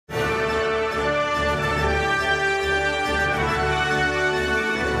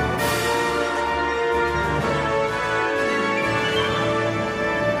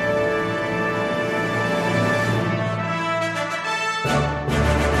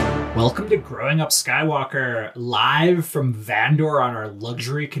Welcome to Growing Up Skywalker, live from Vandor on our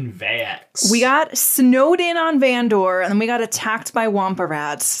luxury conveyex. We got snowed in on Vandor, and then we got attacked by Wampa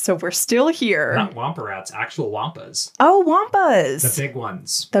rats, so we're still here. Not Wampa rats, actual Wampas. Oh, Wampas! The big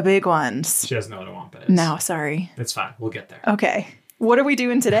ones. The big ones. She doesn't know what a Wampa is. No, sorry. It's fine, we'll get there. Okay. What are we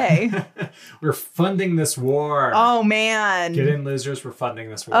doing today? We're funding this war. Oh, man. Get in, losers, we're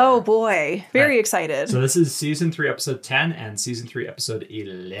funding this war. Oh, boy. Very excited. So this is Season 3, Episode 10, and Season 3, Episode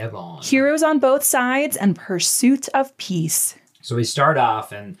 11. Heroes on both sides and pursuit of peace. So we start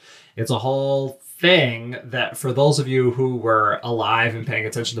off, and it's a whole thing that for those of you who were alive and paying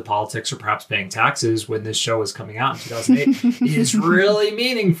attention to politics or perhaps paying taxes when this show was coming out in 2008 is really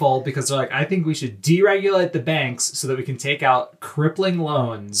meaningful because they're like, I think we should deregulate the banks so that we can take out crippling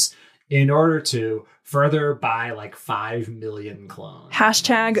loans in order to further buy like 5 million clones.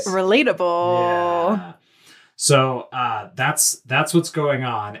 Hashtag relatable. Yeah. So that's what's going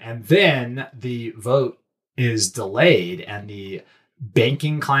on. And then the vote is delayed and the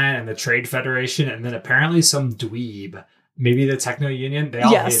banking clan and the trade federation and then apparently some dweeb, maybe the techno union, they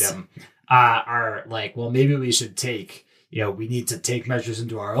all hate him, are like, well, maybe we should we need to take measures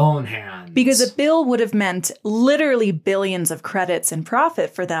into our own hands. Because a bill would have meant literally billions of credits and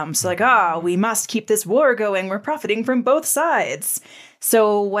profit for them. So we must keep this war going. We're profiting from both sides.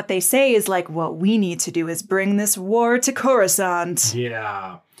 So what they say is like, what we need to do is bring this war to Coruscant.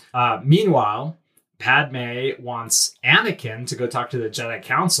 Yeah. Meanwhile, Padme wants Anakin to go talk to the Jedi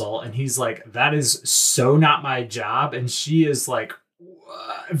Council, and he's like, that is so not my job. And she is like,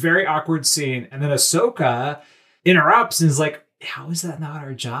 very awkward scene. And then Ahsoka interrupts and is like, how is that not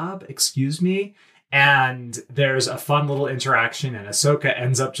our job? Excuse me? And there's a fun little interaction, and Ahsoka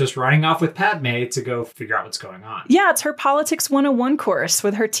ends up just running off with Padme to go figure out what's going on. Yeah, it's her Politics 101 course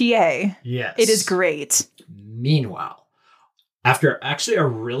with her TA. Yes. It is great. Meanwhile, after actually a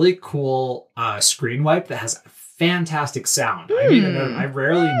really cool screen wipe that has fantastic sound. I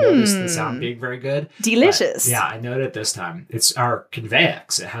rarely notice the sound being very good. Delicious. Yeah, I noted it this time. It's our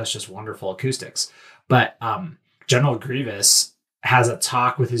conveyex. It has just wonderful acoustics. But General Grievous has a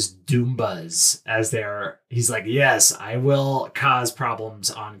talk with his Doombas he's like, yes, I will cause problems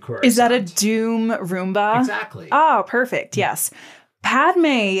on Coruscant. Is that a Doom Roomba? Exactly. Oh, perfect. Yes. Padme,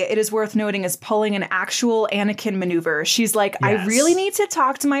 it is worth noting, is pulling an actual Anakin maneuver. She's like, yes. I really need to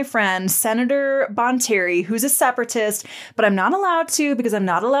talk to my friend, Senator Bonteri, who's a separatist, but I'm not allowed to because I'm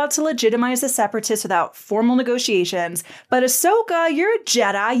not allowed to legitimize the separatists without formal negotiations. But Ahsoka, you're a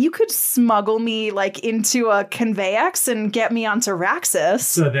Jedi. You could smuggle me into a conveyex and get me onto Raxus.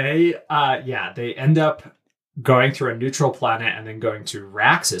 So they end up going through a neutral planet and then going to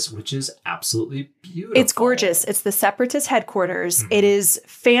Raxus, which is absolutely beautiful. It's gorgeous. It's the Separatist headquarters. Mm-hmm. It is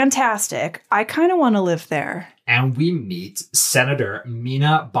fantastic. I kind of want to live there. And we meet Senator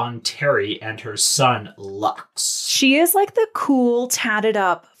Mina Bonteri and her son, Lux. She is like the cool, tatted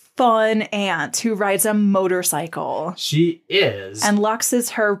up, fun aunt who rides a motorcycle. She is. And Lux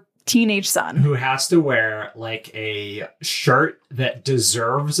is her teenage son who has to wear like a shirt that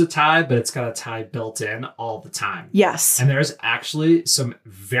deserves a tie, but it's got a tie built in all the time. Yes. And there's actually some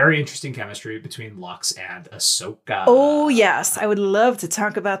very interesting chemistry between Lux and Ahsoka. Oh, yes. I would love to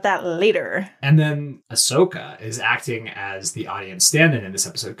talk about that later. And then Ahsoka is acting as the audience stand-in in this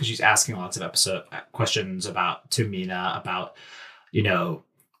episode because she's asking lots of questions to Mina about,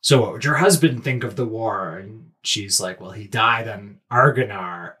 so what would your husband think of the war? And she's like, well, he died on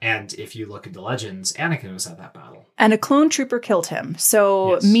Argonar. And if you look into Legends, Anakin was at that battle. And a clone trooper killed him.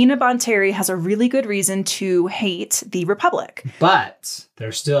 So yes. Mina Bonteri has a really good reason to hate the Republic. But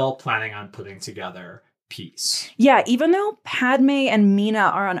they're still planning on putting together peace. Yeah, even though Padme and Mina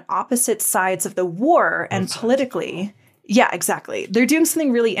are on opposite sides of the war and politically. Yeah, exactly. They're doing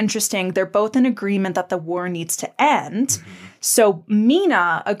something really interesting. They're both in agreement that the war needs to end. Mm-hmm. So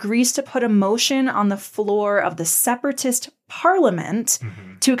Mina agrees to put a motion on the floor of the Separatist Parliament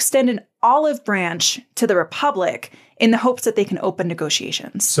to extend an olive branch to the Republic in the hopes that they can open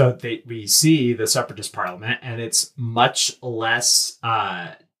negotiations. So we see the Separatist Parliament, and it's much less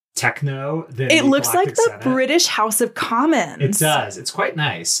techno than it looks Galactic like the Senate. British House of Commons. It does. It's quite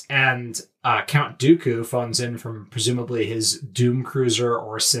nice. And Count Dooku phones in from presumably his Doom Cruiser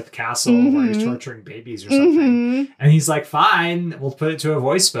or Sith Castle where he's torturing babies or something. And he's like, fine, we'll put it to a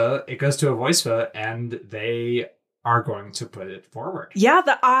voice vote. It goes to a voice vote, and they are going to put it forward. Yeah,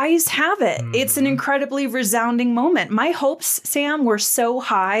 the eyes have it. It's an incredibly resounding moment. My hopes, Sam, were so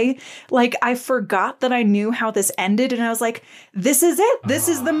high. Like, I forgot that I knew how this ended, and I was like, this is it. This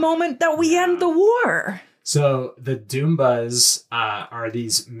is the moment that we end the war. So the Doombas are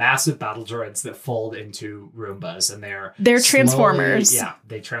these massive battle droids that fold into Roombas, and they're Transformers. Yeah,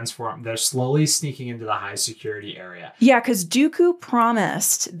 they transform. They're slowly sneaking into the high security area. Yeah, because Dooku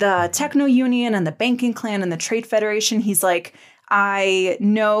promised the Techno Union and the Banking Clan and the Trade Federation, he's like, I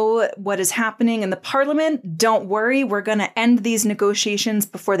know what is happening in the Parliament. Don't worry, we're going to end these negotiations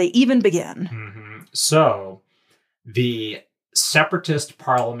before they even begin. Mm-hmm. So the Separatist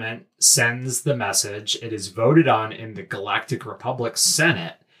Parliament sends the message. It is voted on in the Galactic Republic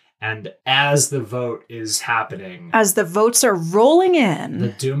Senate. And as the vote is happening, as the votes are rolling in, the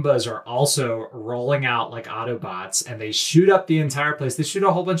Doombas are also rolling out like Autobots, and they shoot up the entire place. They shoot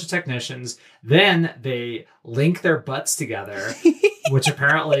a whole bunch of technicians. Then they link their butts together, which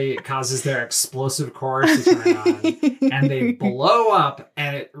apparently causes their explosive cores to turn on. And they blow up,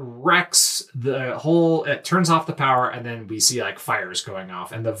 and it wrecks the whole... It turns off the power, and then we see like fires going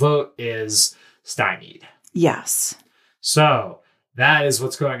off. And the vote is stymied. Yes. So... that is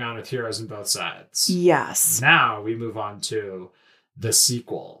what's going on with Heroes on Both Sides. Yes. Now we move on to the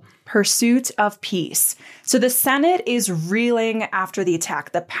sequel. Pursuit of Peace. So the Senate is reeling after the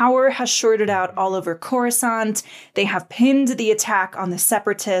attack. The power has shorted out all over Coruscant. They have pinned the attack on the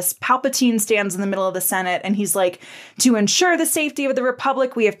Separatists. Palpatine stands in the middle of the Senate and he's like, to ensure the safety of the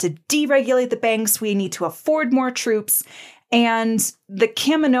Republic, we have to deregulate the banks. We need to afford more troops. And the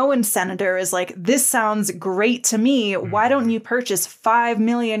Kaminoan senator is like, this sounds great to me. Why don't you purchase 5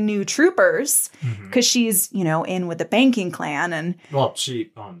 million new troopers? Because she's, in with the Banking Clan. And well, she's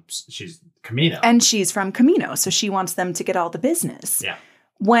Kamino. And she's from Kamino, so she wants them to get all the business. Yeah.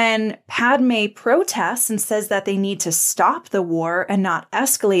 When Padme protests and says that they need to stop the war and not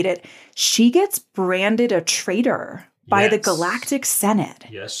escalate it, she gets branded a traitor by the Galactic Senate.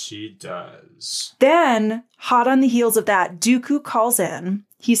 Yes, she does. Then, hot on the heels of that, Dooku calls in.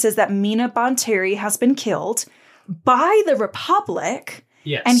 He says that Mina Bonteri has been killed by the Republic.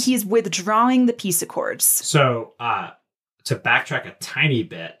 Yes. And he's withdrawing the peace accords. So, to backtrack a tiny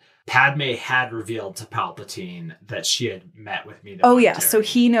bit, Padme had revealed to Palpatine that she had met with Mina Bonteri. Yeah. So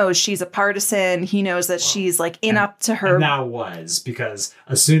he knows she's a partisan. He knows that she's up to her. And that was because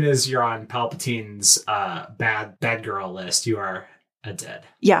as soon as you're on Palpatine's bad girl list, you are a dead.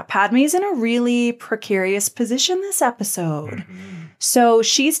 Yeah. Padme's in a really precarious position this episode. So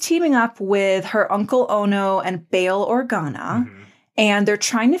she's teaming up with her Uncle Ono and Bail Organa. And they're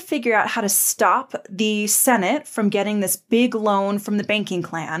trying to figure out how to stop the Senate from getting this big loan from the Banking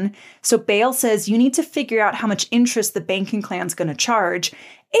Clan. So Bail says, you need to figure out how much interest the Banking Clan's going to charge.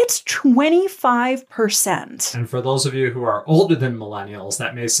 It's 25%. And for those of you who are older than millennials,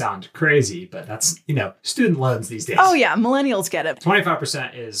 that may sound crazy, but that's, student loans these days. Oh, yeah. Millennials get it.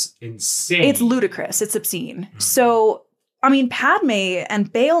 25% is insane. It's ludicrous. It's obscene. So... Padme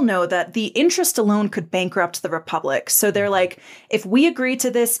and Bail know that the interest alone could bankrupt the Republic. So they're like, if we agree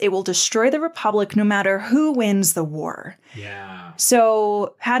to this, it will destroy the Republic no matter who wins the war. Yeah.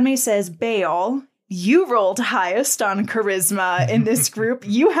 So Padme says, Bail, you rolled highest on charisma in this group.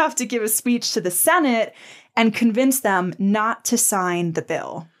 You have to give a speech to the Senate and convince them not to sign the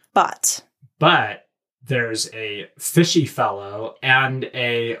bill. But there's a fishy fellow and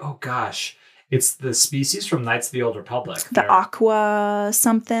it's the species from Knights of the Old Republic. The Aqua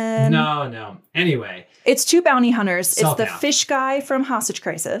something? No. Anyway. It's two bounty hunters. Selkath. It's the fish guy from Hostage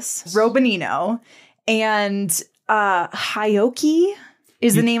Crisis, Robanino, and Hyoki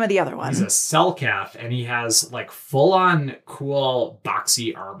is the name of the other one. He's a Selkath, and he has full-on cool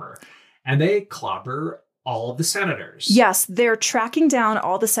boxy armor. And they clobber all of the senators. Yes, they're tracking down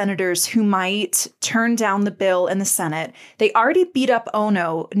all the senators who might turn down the bill in the Senate. They already beat up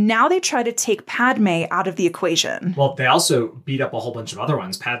Ono. Now they try to take Padme out of the equation. Well, they also beat up a whole bunch of other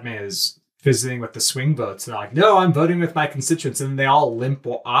ones. Padme is visiting with the swing votes. And they're like, no, I'm voting with my constituents. And then they all limp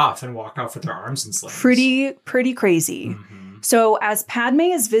off and walk off with their arms in slings. Pretty crazy. So as Padme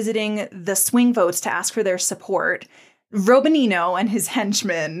is visiting the swing votes to ask for their support, Robanino and his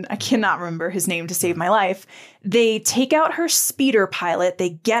henchmen, I cannot remember his name to save my life, they take out her speeder pilot.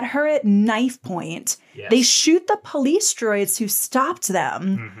 They get her at knife point. Yes. They shoot the police droids who stopped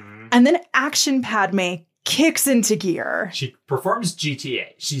them. And then Action Padme kicks into gear. She performs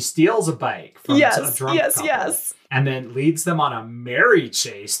GTA. She steals a bike from a drunk couple. And then leads them on a merry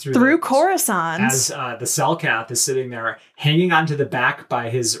chase through Coruscant. As the Selkath is sitting there hanging onto the back by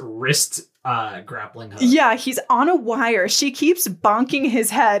his wrist grappling hook. Yeah, he's on a wire. She keeps bonking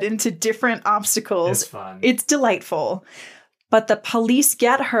his head into different obstacles. It's fun. It's delightful. But the police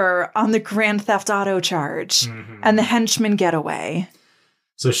get her on the Grand Theft Auto charge, and the henchmen get away.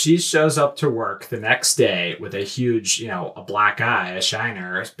 So she shows up to work the next day with a huge, a black eye, a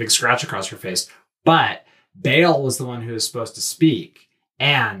shiner, a big scratch across her face. But Bail was the one who was supposed to speak.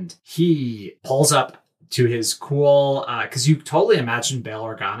 And he pulls up to his cool, because you totally imagine Bail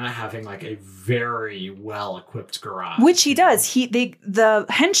Organa having like a very well-equipped garage. Which he does. The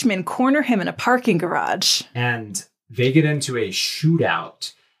henchmen corner him in a parking garage. And they get into a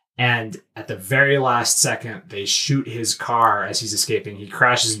shootout. And at the very last second, they shoot his car as he's escaping. He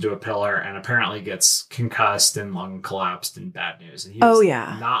crashes into a pillar and apparently gets concussed and lung collapsed and bad news. And he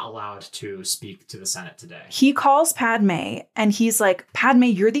is not allowed to speak to the Senate today. He calls Padme and he's like, Padme,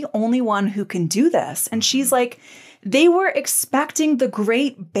 you're the only one who can do this. And she's like, they were expecting the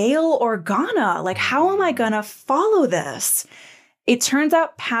great Bail Organa. Like, how am I going to follow this? It turns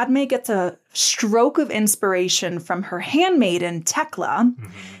out Padme gets a stroke of inspiration from her handmaiden, Tekla.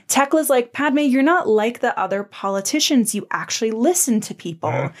 Mm-hmm. Tekla's like, Padme, you're not like the other politicians. You actually listen to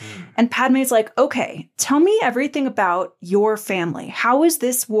people. Mm-hmm. And Padme's like, okay, tell me everything about your family. How is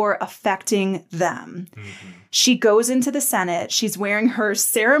this war affecting them? Mm-hmm. She goes into the Senate. She's wearing her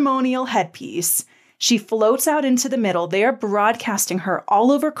ceremonial headpiece. She floats out into the middle. They are broadcasting her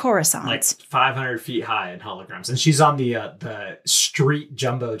all over Coruscant. Like 500 feet high in holograms. And she's on the street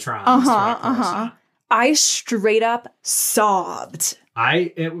Jumbotron. I straight up sobbed.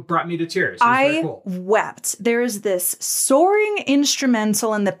 It brought me to tears. It was very cool. Wept. There's this soaring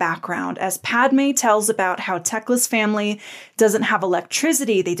instrumental in the background as Padme tells about how Tekla's family doesn't have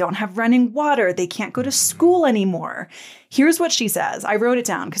electricity. They don't have running water. They can't go to school anymore. Here's what she says. I wrote it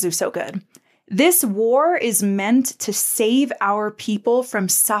down because it was so good. This war is meant to save our people from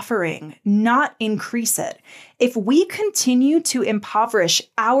suffering, not increase it. If we continue to impoverish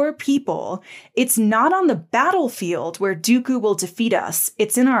our people, it's not on the battlefield where Dooku will defeat us.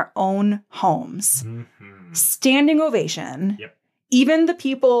 It's in our own homes. Mm-hmm. Standing ovation. Yep. Even the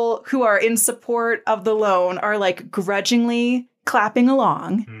people who are in support of the loan are like grudgingly clapping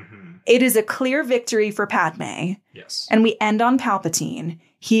along. Mm-hmm. It is a clear victory for Padme. Yes. And we end on Palpatine.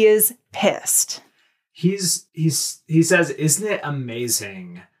 He is pissed. He says, isn't it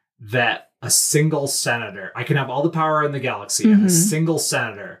amazing that a single senator, I can have all the power in the galaxy, and a single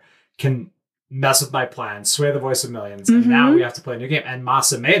senator can mess with my plan, sway the voice of millions, and now we have to play a new game. And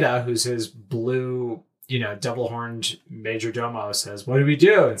Masameda, who's his blue, double-horned major domo, says, what do we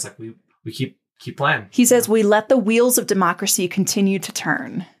do? And it's like, we keep playing. He says, we let the wheels of democracy continue to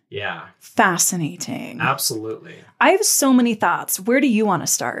turn. Yeah. Fascinating. Absolutely. I have so many thoughts. Where do you want to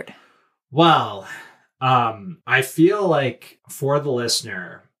start? Well, I feel like for the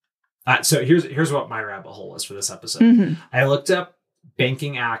listener, so here's what my rabbit hole was for this episode. Mm-hmm. I looked up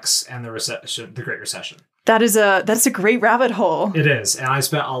banking acts and the Great Recession. That's a great rabbit hole. It is. And I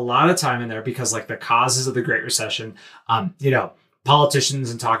spent a lot of time in there because like the causes of the Great Recession,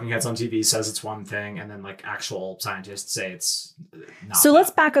 politicians and talking heads on TV says it's one thing, and then like actual scientists say it's not. So let's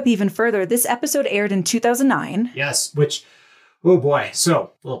back up even further. This episode aired in 2009. Yes, which, oh boy.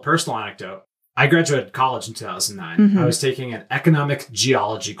 So a little personal anecdote. I graduated college in 2009. Mm-hmm. I was taking an economic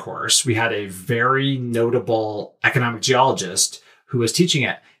geology course. We had a very notable economic geologist who was teaching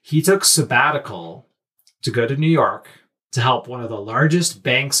it. He took sabbatical to go to New York to help one of the largest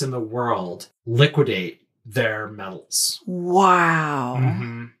banks in the world liquidate their metals. Wow.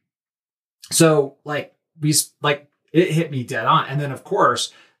 Mm-hmm. So it hit me dead on. And then of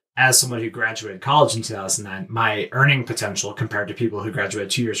course, as someone who graduated college in 2009, my earning potential compared to people who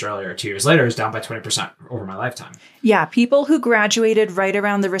graduated 2 years earlier or 2 years later is down by 20% over my lifetime. Yeah. People who graduated right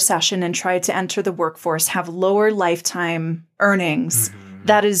around the recession and tried to enter the workforce have lower lifetime earnings. Mm-hmm.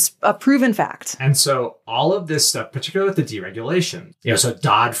 That is a proven fact. And so all of this stuff, particularly with the deregulation, so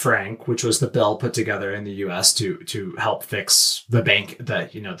Dodd-Frank, which was the bill put together in the US to help fix the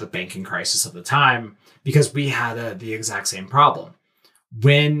banking crisis of the time, because we had the exact same problem.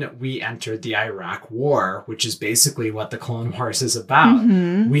 When we entered the Iraq War, which is basically what the Clone Wars is about,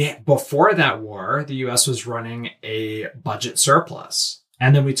 before that war, the US was running a budget surplus.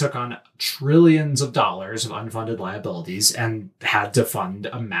 And then we took on trillions of dollars of unfunded liabilities and had to fund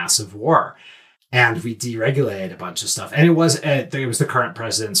a massive war. And we deregulated a bunch of stuff. And it was the current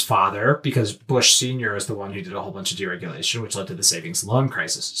president's father, because Bush Sr. is the one who did a whole bunch of deregulation, which led to the savings and loan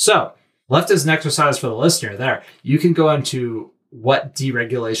crisis. So left as an exercise for the listener there. You can go into what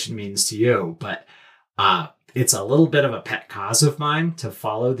deregulation means to you, but it's a little bit of a pet cause of mine to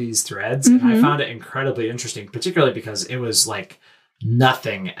follow these threads. Mm-hmm. And I found it incredibly interesting, particularly because it was like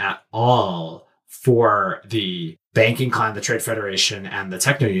nothing at all for the banking clan, the Trade Federation, and the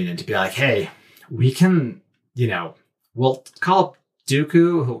Techno Union to be like, hey, we can, we'll call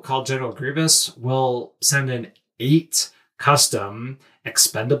Dooku, who'll call General Grievous, we'll send in 8 custom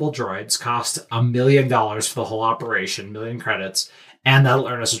expendable droids, cost $1 million for the whole operation, 1 million credits, and that'll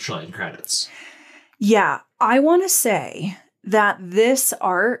earn us 1 trillion credits. Yeah, I want to say that this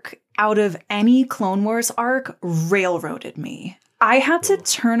arc, out of any Clone Wars arc, railroaded me. I had to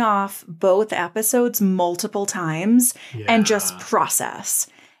turn off both episodes multiple times and just process.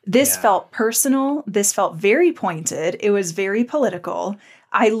 This felt personal. This felt very pointed. It was very political.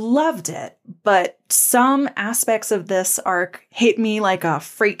 I loved it, but some aspects of this arc hit me like a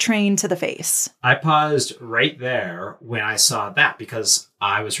freight train to the face. I paused right there when I saw that because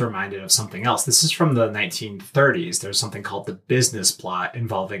I was reminded of something else. This is from the 1930s. There's something called the Business Plot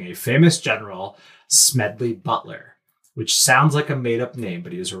involving a famous general, Smedley Butler, which sounds like a made-up name,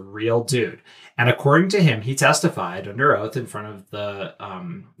 but he was a real dude. And according to him, he testified under oath in front of the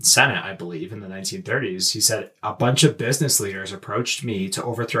Senate, I believe, in the 1930s. He said, a bunch of business leaders approached me to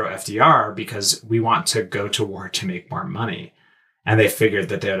overthrow FDR because we want to go to war to make more money. And they figured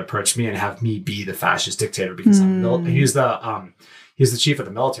that they would approach me and have me be the fascist dictator because he was the chief of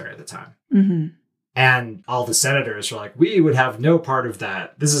the military at the time. Mm-hmm. And all the senators were like, we would have no part of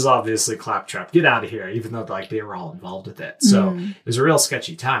that. This is obviously claptrap. Get out of here, even though like they were all involved with it. So it was a real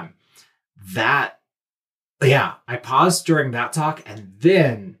sketchy time. I paused during that talk. And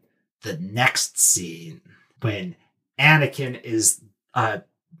then the next scene when Anakin is a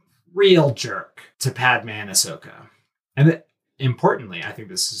real jerk to Padme and Ahsoka. And importantly, I think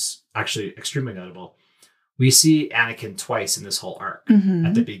this is actually extremely notable. We see Anakin twice in this whole arc,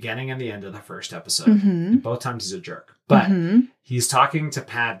 at the beginning and the end of the first episode. And both times he's a jerk. But he's talking to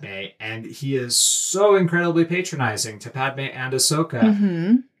Padme, and he is so incredibly patronizing to Padme and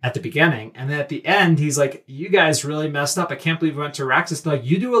Ahsoka at the beginning. And then at the end, he's like, you guys really messed up. I can't believe we went to Arrakis. They're like,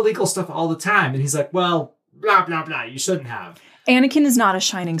 you do illegal stuff all the time. And he's like, well, blah, blah, blah. You shouldn't have. Anakin is not a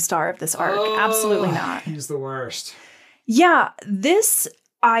shining star of this arc. Absolutely not. He's the worst. Yeah, this...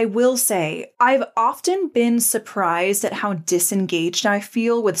 I will say, I've often been surprised at how disengaged I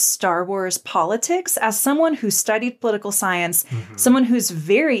feel with Star Wars politics as someone who studied political science, someone who's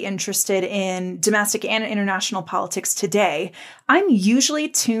very interested in domestic and international politics today. I'm usually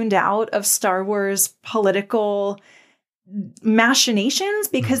tuned out of Star Wars political machinations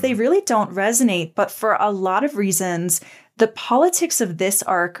because they really don't resonate. But for a lot of reasons, the politics of this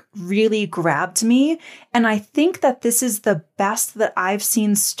arc really grabbed me, and I think that this is the best that I've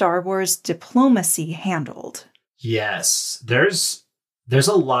seen Star Wars diplomacy handled. Yes, there's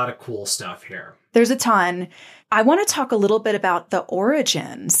a lot of cool stuff here. There's a ton. I want to talk a little bit about the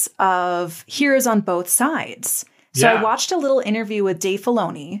origins of heroes on both sides. So I watched a little interview with Dave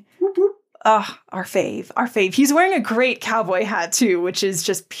Filoni. Whoop, whoop. Our fave. He's wearing a great cowboy hat too, which is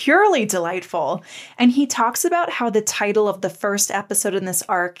just purely delightful. And he talks about how the title of the first episode in this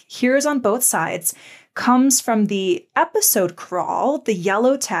arc, Heroes on Both Sides, comes from the episode crawl, the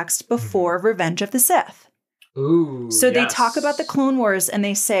yellow text before Revenge of the Sith. Ooh, so they talk about the Clone Wars and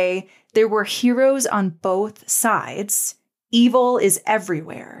they say there were heroes on both sides. Evil is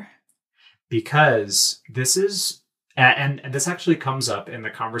everywhere. Because this is... And this actually comes up in the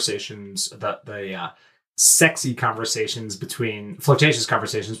conversations, the sexy conversations flirtatious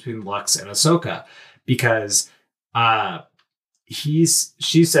conversations between Lux and Ahsoka, because she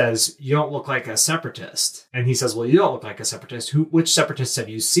says, you don't look like a separatist. And he says, well, you don't look like a separatist. Which separatists have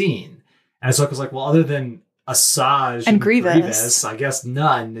you seen? And Ahsoka's like, well, other than Asajj and Grievous, I guess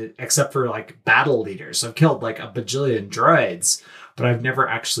none, except for like battle leaders. I've killed like a bajillion droids, but I've never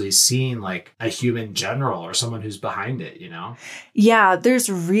actually seen like a human general or someone who's behind it, you know? Yeah, there's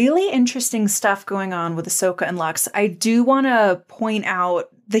really interesting stuff going on with Ahsoka and Lux. I do want to point out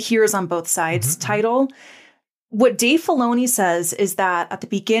the Heroes on Both Sides title. What Dave Filoni says is that at the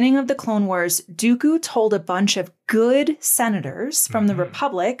beginning of the Clone Wars, Dooku told a bunch of good senators from the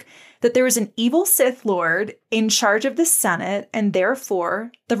Republic that there was an evil Sith Lord in charge of the Senate, and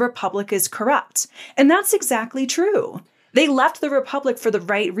therefore the Republic is corrupt. And that's exactly true. They left the Republic for the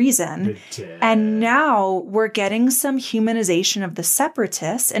right reason. And now we're getting some humanization of the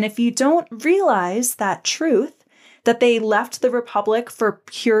Separatists. And if you don't realize that truth, that they left the Republic for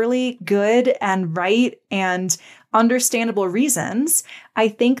purely good and right and understandable reasons, I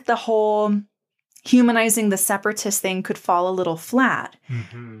think the whole humanizing the Separatist thing could fall a little flat.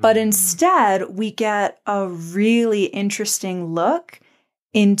 But instead, we get a really interesting look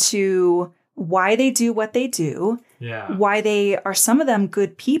into why they do what they do, why they are, some of them,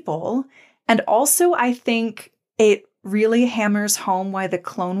 good people. And also, I think it really hammers home why the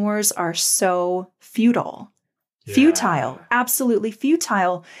Clone Wars are so futile. Futile, absolutely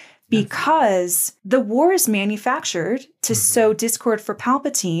futile, because the war is manufactured to sow discord for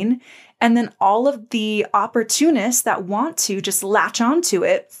Palpatine. and then all of the opportunists that want to just latch onto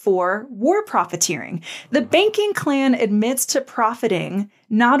it for war profiteering. The banking clan admits to profiting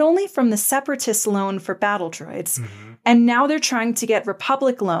not only from the separatist loan for battle droids, and now they're trying to get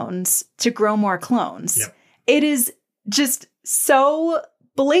Republic loans to grow more clones. Yep. It is just so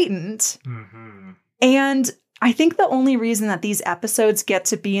blatant. And I think the only reason that these episodes get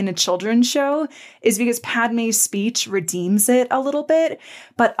to be in a children's show is because Padme's speech redeems it a little bit.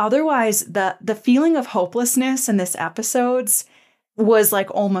 But otherwise, the feeling of hopelessness in this episodes was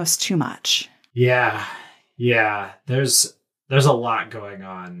like almost too much. Yeah. There's a lot going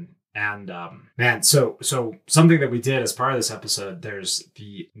on. And man, so something that we did as part of this episode, there's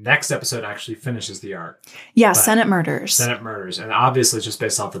the next episode actually finishes the arc. Yeah, Senate Murders. Senate Murders. And obviously just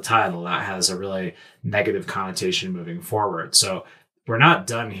based off the title, that has a really negative connotation moving forward. So we're not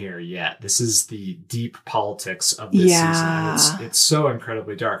done here yet. This is the deep politics of this season. And it's so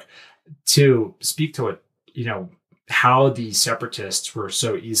incredibly dark. To speak to it, how the separatists were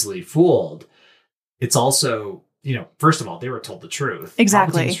so easily fooled, it's also, first of all, they were told the truth.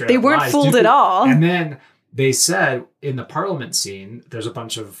 Exactly. They weren't fooled at all. And then they said in the parliament scene, there's a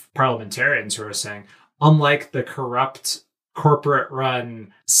bunch of parliamentarians who are saying, unlike the corrupt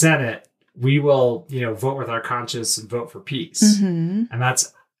corporate-run Senate, we will, vote with our conscience and vote for peace. And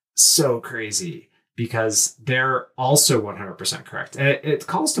that's so crazy because they're also 100% correct. And it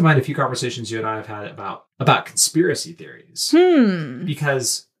calls to mind a few conversations you and I have had about conspiracy theories.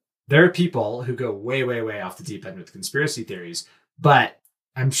 Because there are people who go way, way, way off the deep end with conspiracy theories, but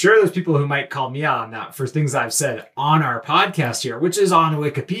I'm sure there's people who might call me out on that for things I've said on our podcast here, which is on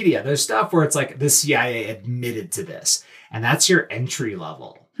Wikipedia. There's stuff where it's like the CIA admitted to this, and that's your entry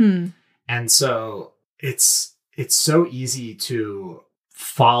level. And so it's so easy to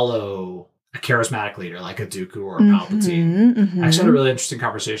follow a charismatic leader like a Dooku or a Palpatine. I actually had a really interesting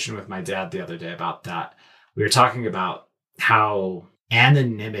conversation with my dad the other day about that. We were talking about how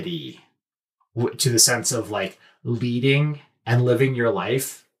anonymity, to the sense of like leading and living your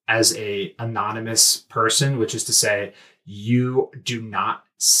life as a anonymous person, which is to say you do not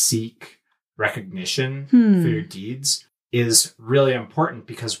seek recognition for your deeds, is really important,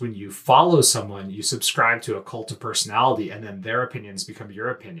 because when you follow someone, you subscribe to a cult of personality, and then their opinions become your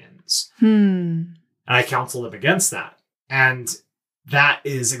opinions. And I counsel them against that. And that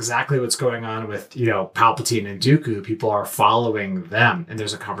is exactly what's going on with, Palpatine and Dooku. People are following them. And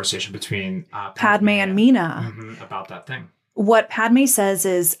there's a conversation between Padme and Mina about that thing. What Padme says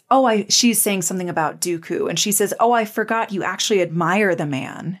is, she's saying something about Dooku. And she says, I forgot you actually admire the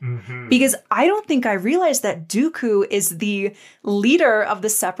man. Because I don't think I realized that Dooku is the leader of the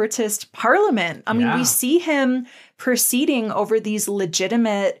separatist parliament. I mean, we see him proceeding over these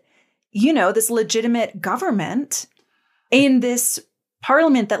legitimate, this legitimate government in this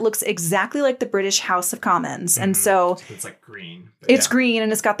parliament that looks exactly like the British House of Commons. And so it's like green. It's green,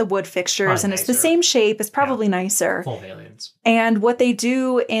 and it's got the wood fixtures, and it's the same shape. It's probably nicer. Full of aliens. And what they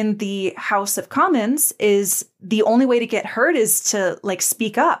do in the House of Commons is the only way to get heard is to like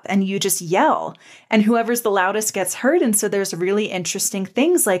speak up, and you just yell, and whoever's the loudest gets heard. And so there's really interesting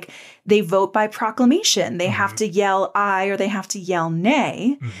things like they vote by proclamation. They have to yell aye or they have to yell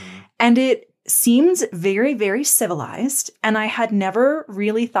nay. And it seems very, very civilized. And I had never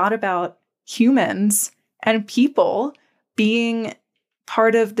really thought about humans and people being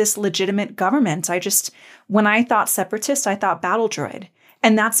part of this legitimate government. When I thought separatist, I thought battle droid.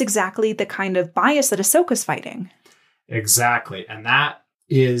 And that's exactly the kind of bias that Ahsoka's fighting. Exactly. And that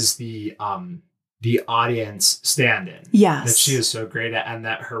is the audience stand-in. Yes. That she is so great at, and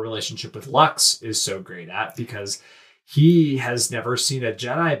that her relationship with Lux is so great at, because he has never seen a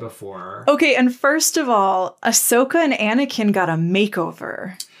Jedi before. Okay, and first of all, Ahsoka and Anakin got a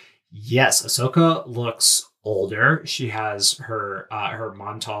makeover. Yes, Ahsoka looks older. She has her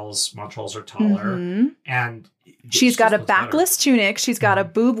montals are taller, and she's got a backless tunic. She's got a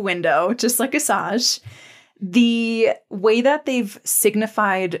boob window, just like Asajj. The way that they've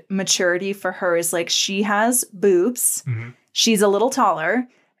signified maturity for her is like she has boobs. She's a little taller.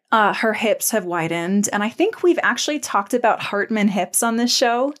 Her hips have widened. And I think we've actually talked about Hartman hips on this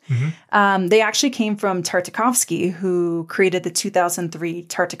show. They actually came from Tartakovsky, who created the 2003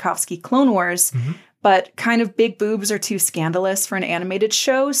 Tartakovsky Clone Wars. But kind of big boobs are too scandalous for an animated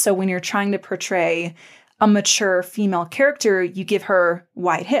show. So when you're trying to portray a mature female character, you give her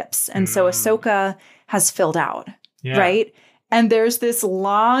wide hips. And so Ahsoka has filled out, right? And there's this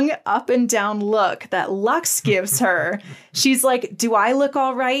long up and down look that Lux gives her. She's like, do I look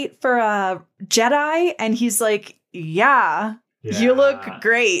all right for a Jedi? And he's like, yeah. You look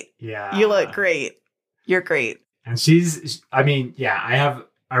great. Yeah. You look great. You're great. And I have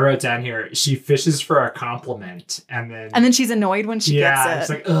I wrote down here, she fishes for a compliment and then she's annoyed when she gets it. It's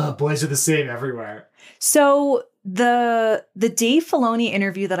like, ugh, boys are the same everywhere. So the Dave Filoni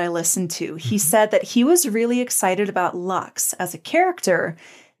interview that I listened to, he said that he was really excited about Lux as a character.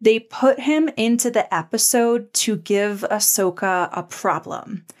 They put him into the episode to give Ahsoka a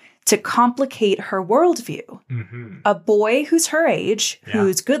problem, to complicate her worldview. Mm-hmm. A boy who's her age,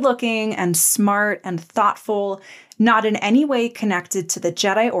 who's good looking and smart and thoughtful, not in any way connected to the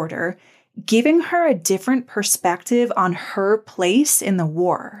Jedi Order, giving her a different perspective on her place in the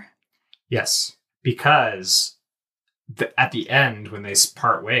war. Yes, because at the end, when they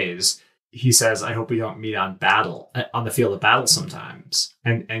part ways, he says, I hope we don't meet on the field of battle sometimes.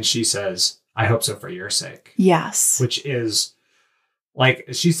 And she says, I hope so for your sake. Yes. Which is, like,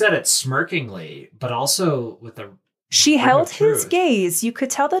 she said it smirkingly, but also with a She held his gaze. You could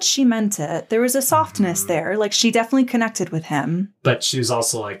tell that she meant it. There was a softness there. Like, she definitely connected with him. But she was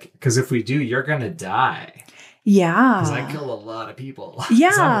also like, because if we do, you're going to die. Yeah. Because I kill a lot of people.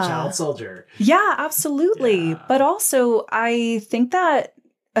 Yeah. 'Cause I'm a child soldier. Yeah, absolutely. Yeah. But also, I think that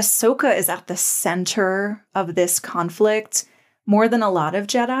Ahsoka is at the center of this conflict more than a lot of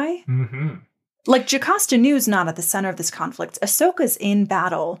Jedi. Mm-hmm. Like, Jocasta Nu's not at the center of this conflict. Ahsoka's in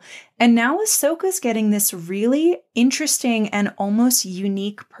battle. And now Ahsoka's getting this really interesting and almost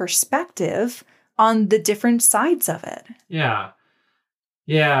unique perspective on the different sides of it. Yeah.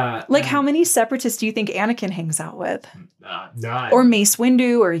 Yeah. Like, how many separatists do you think Anakin hangs out with? None. Or Mace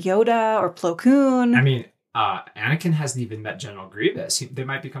Windu, or Yoda, or Plo Koon. I mean, Anakin hasn't even met General Grievous. They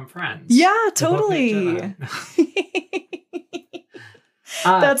might become friends. Yeah, totally.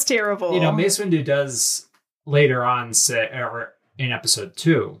 That's terrible. You know, Mace Windu does later on say, or in episode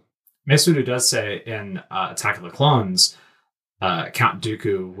 2, Mace Windu does say in Attack of the Clones, Count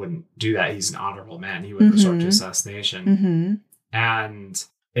Dooku wouldn't do that. He's an honorable man. He wouldn't resort to assassination. Mm-hmm. And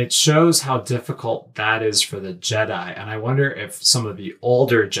it shows how difficult that is for the Jedi. And I wonder if some of the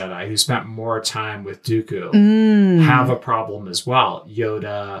older Jedi who spent more time with Dooku have a problem as well.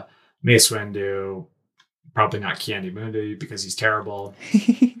 Yoda, Mace Windu, probably not Ki-Adi-Mundi because he's terrible.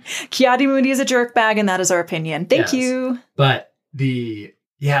 Ki-Adi-Mundi is a jerkbag, and that is our opinion. Thank you. But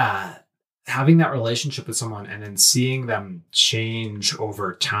having that relationship with someone and then seeing them change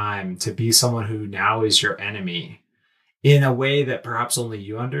over time to be someone who now is your enemy in a way that perhaps only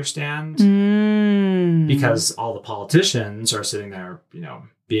you understand, because all the politicians are sitting there, you know,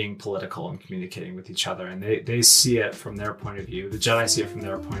 being political and communicating with each other, and they see it from their point of view. The Jedi see it from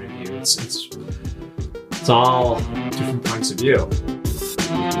their point of view. It's all different points of view.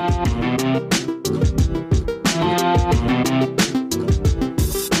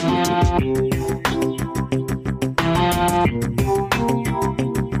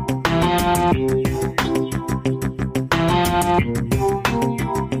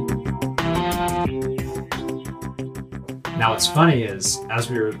 Now, what's funny is, as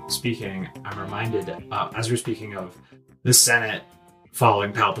we were speaking, I'm reminded, as we were speaking of the Senate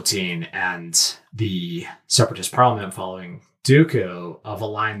following Palpatine and the Separatist Parliament following Dooku, of a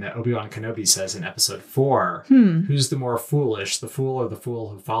line that Obi-Wan Kenobi says in episode 4, who's the more foolish, the fool or the fool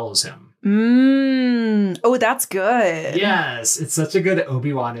who follows him? Oh, that's good. Yes, it's such a good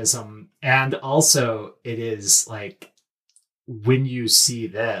Obi-Wanism. And also, it is like, when you see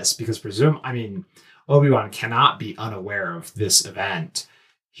this, because Obi-Wan cannot be unaware of this event.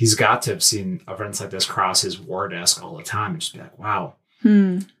 He's got to have seen events like this cross his war desk all the time and just be like, wow,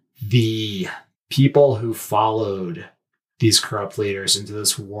 the people who followed these corrupt leaders into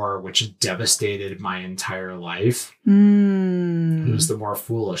this war, which devastated my entire life, who's the more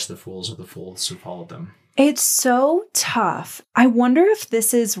foolish, the fools or the fools who followed them? It's so tough. I wonder if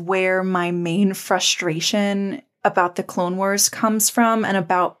this is where my main frustration about the Clone Wars comes from, and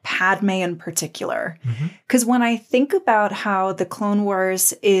about Padme in particular. Because when I think about how the Clone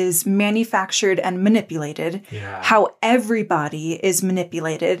Wars is manufactured and manipulated, how everybody is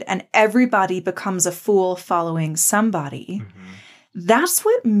manipulated and everybody becomes a fool following somebody, that's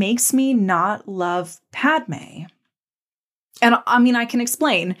what makes me not love Padme. And I mean, I can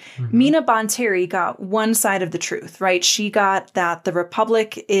explain. Mina Bonteri got one side of the truth, right? She got that the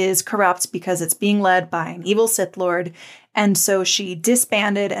Republic is corrupt because it's being led by an evil Sith Lord. And so she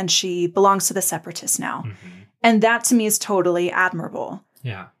disbanded and she belongs to the Separatists now. And that to me is totally admirable.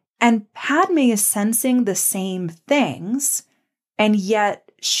 Yeah. And Padme is sensing the same things, and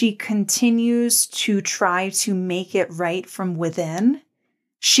yet she continues to try to make it right from within.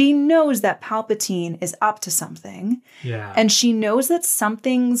 She knows that Palpatine is up to something. Yeah. And she knows that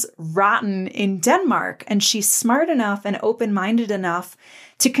something's rotten in Denmark. And she's smart enough and open-minded enough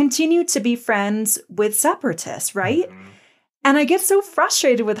to continue to be friends with separatists, right? And I get so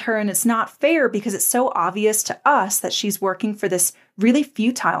frustrated with her, and it's not fair because it's so obvious to us that she's working for this really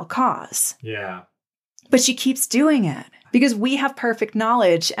futile cause. Yeah. But she keeps doing it because we have perfect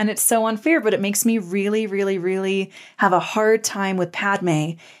knowledge, and it's so unfair, but it makes me really, really, really have a hard time with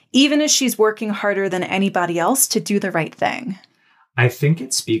Padme, even as she's working harder than anybody else to do the right thing. I think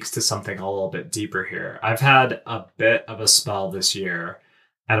it speaks to something a little bit deeper here. I've had a bit of a spell this year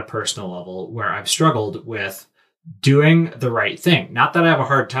at a personal level where I've struggled with doing the right thing. Not that I have a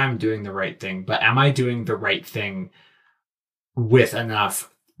hard time doing the right thing, but am I doing the right thing with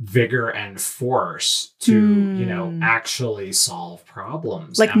enough vigor and force to, actually solve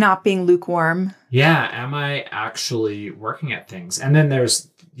problems? Like not being lukewarm. Yeah. Am I actually working at things? And then there's,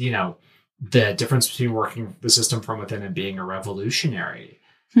 the difference between working the system from within and being a revolutionary.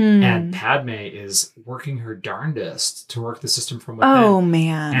 And Padme is working her darndest to work the system from within. Oh,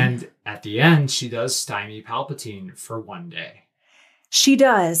 man. And at the end, she does stymie Palpatine for one day. She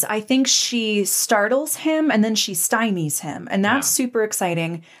does. I think she startles him and then she stymies him. And that's super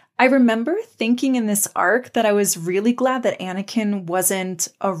exciting. I remember thinking in this arc that I was really glad that Anakin wasn't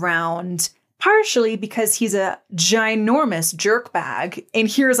around, partially because he's a ginormous jerkbag and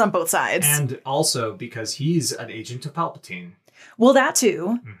hears on both sides. And also because he's an agent of Palpatine. Well, that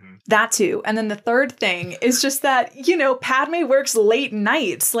too. Mm-hmm. That too. And then the third thing is just that, Padme works late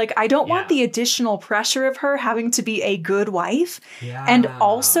nights. Like, I don't want the additional pressure of her having to be a good wife and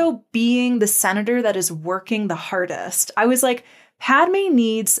also being the senator that is working the hardest. I was like, Padme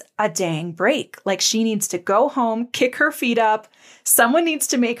needs a dang break. Like, she needs to go home, kick her feet up. Someone needs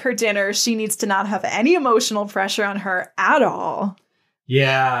to make her dinner. She needs to not have any emotional pressure on her at all.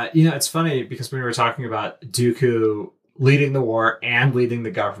 Yeah. It's funny because when we were talking about Dooku leading the war and leading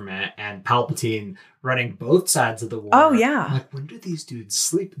the government and Palpatine running both sides of the war. Oh, yeah. I'm like, when do these dudes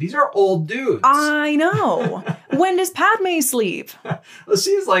sleep? These are old dudes. I know. When does Padme sleep? Well,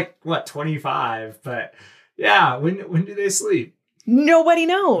 she's 25, but yeah, when do they sleep? Nobody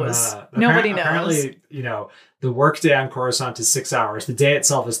knows. Nobody knows. Apparently, the workday on Coruscant is 6 hours. The day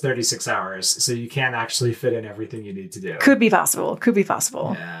itself is 36 hours. So you can't actually fit in everything you need to do. Could be possible.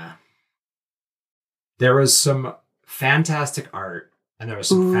 Yeah. There was some fantastic art and there was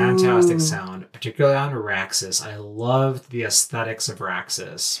some fantastic sound, particularly on Raxus. I loved the aesthetics of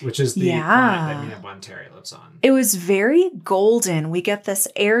Raxus, which is the planet that Mina Bonteri lives on. It was very golden. We get this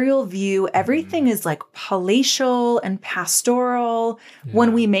aerial view. Everything is like palatial and pastoral. Yeah.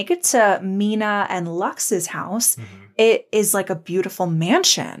 When we make it to Mina and Lux's house, it is like a beautiful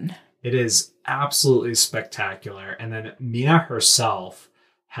mansion. It is absolutely spectacular. And then Mina herself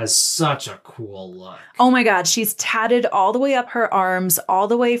has such a cool look. Oh my God. She's tatted all the way up her arms, all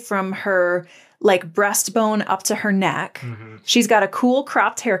the way from her breastbone up to her neck. Mm-hmm. She's got a cool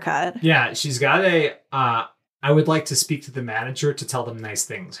cropped haircut. Yeah. She's got I would like to speak to the manager to tell them nice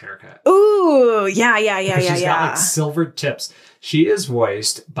things haircut. Ooh. Yeah. She's got silvered tips. She is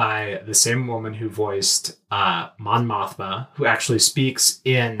voiced by the same woman who voiced Mon Mothma, who actually speaks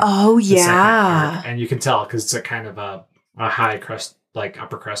in the second arc. And you can tell because it's a kind of a high crust,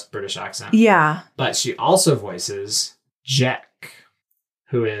 upper crust British accent. Yeah. But she also voices Jack,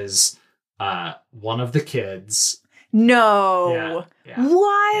 who is one of the kids. No. Yeah.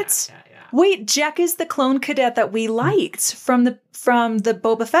 What? Yeah. Wait, Jack is the clone cadet that we liked from the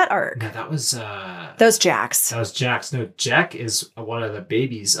Boba Fett arc. No, that was Jax. That was Jax. No, Jack is one of the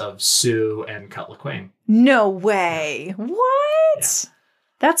babies of Sue and Cut Lawquane. No way. What? Yeah.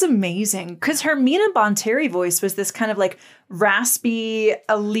 That's amazing. Because her Mina Bonteri voice was this kind of raspy,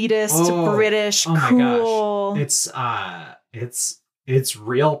 elitist, British, cool. My gosh. It's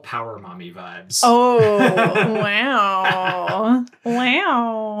real power mommy vibes. Oh, wow.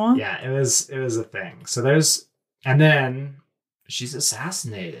 Wow. Yeah, it was a thing. So and then she's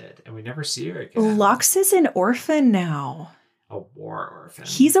assassinated and we never see her again. Lux is an orphan now. A war orphan.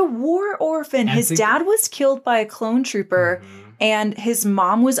 He's a war orphan. His dad was killed by a clone trooper. Mm-hmm. And his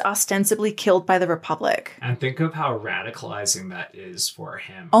mom was ostensibly killed by the Republic. And think of how radicalizing that is for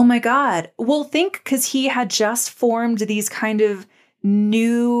him. Oh my God. Well, because he had just formed these kind of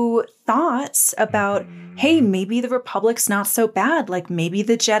new thoughts about, hey, maybe the Republic's not so bad. Maybe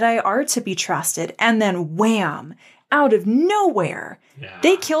the Jedi are to be trusted. And then wham, out of nowhere,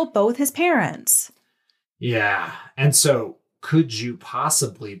 they kill both his parents. Yeah. And so could you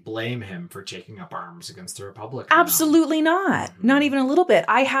possibly blame him for taking up arms against the Republic? Absolutely not. Mm-hmm. Not even a little bit.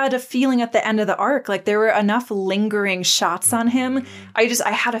 I had a feeling at the end of the arc, there were enough lingering shots on him. I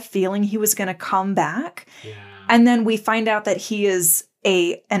had a feeling he was going to come back. Yeah. And then we find out that he is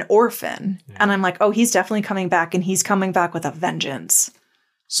an orphan. Yeah. And I'm like, oh, he's definitely coming back, and he's coming back with a vengeance.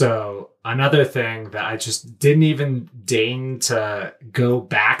 So another thing that I just didn't even deign to go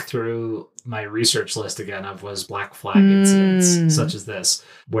back through my research list again of was black flag incidents such as this,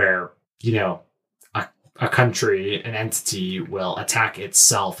 where, you know, a country, an entity will attack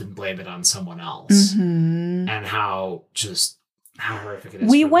itself and blame it on someone else. And how horrific it is.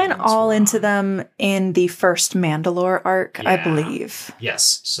 We went all into them in the first Mandalore arc, I believe.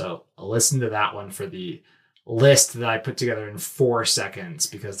 Yes. So listen to that one for the list that I put together in 4 seconds,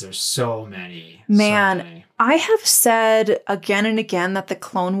 because there's so many. Man, I have said again and again that the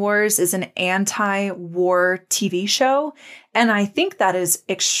Clone Wars is an anti-war TV show. And I think that is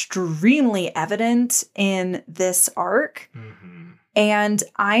extremely evident in this arc. And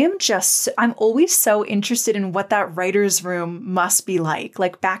I'm always so interested in what that writer's room must be like.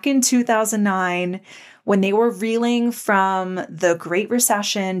 Like back in 2009, when they were reeling from the Great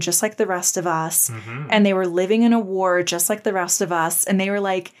Recession, just like the rest of us, and they were living in a war just like the rest of us. And they were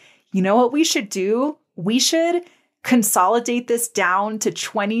like, you know what we should do? We should consolidate this down to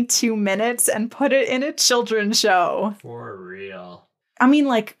 22 minutes and put it in a children's show. For real. I mean,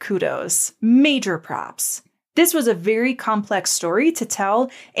 like, kudos. Major props. This was a very complex story to tell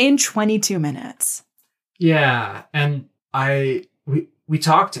in 22 minutes. Yeah. And we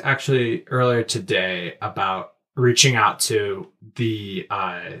talked actually earlier today about reaching out to the,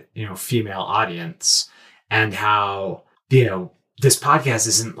 female audience, and how, this podcast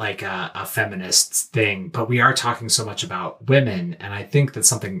isn't like a feminist thing, but we are talking so much about women. And I think that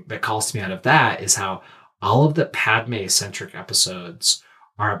something that calls to me out of that is how all of the Padme-centric episodes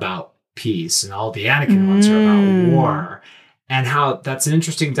are about peace, and all the Anakin ones are about war. And how that's an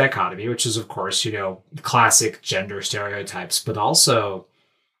interesting dichotomy, which is, of course, classic gender stereotypes, but also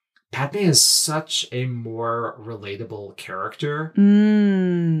Padme is such a more relatable character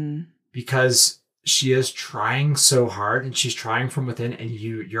because she is trying so hard, and she's trying from within, and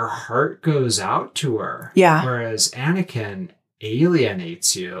your heart goes out to her. Yeah. Whereas Anakin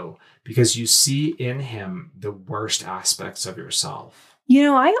alienates you because you see in him the worst aspects of yourself.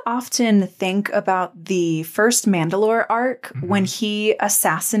 I often think about the first Mandalore arc when he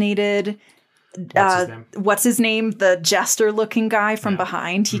assassinated, what's his name? The jester-looking guy from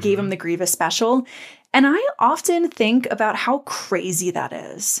behind. He gave him the Grievous Special. And I often think about how crazy that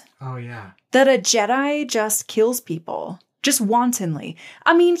is. Oh, yeah. That a Jedi just kills people, just wantonly.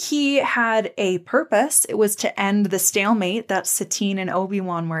 I mean, he had a purpose. It was to end the stalemate that Satine and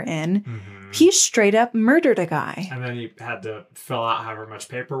Obi-Wan were in. He straight up murdered a guy. And then he had to fill out however much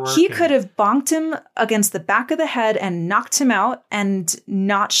paperwork. He could have bonked him against the back of the head and knocked him out and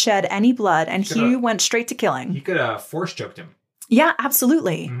not shed any blood. And he went straight to killing. He could have force choked him. Yeah,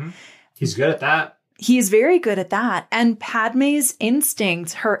 absolutely. He's good at that. He's very good at that. And Padme's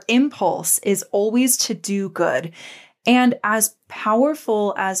instinct, her impulse, is always to do good. And as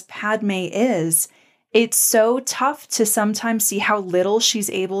powerful as Padme is, it's so tough to sometimes see how little she's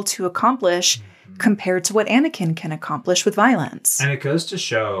able to accomplish compared to what Anakin can accomplish with violence. And it goes to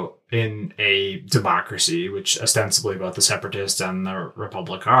show in a democracy, which ostensibly both the Separatists and the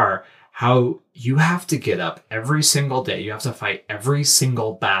Republic are, how you have to get up every single day. You have to fight every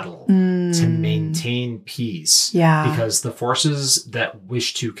single battle to maintain peace. Yeah. Because the forces that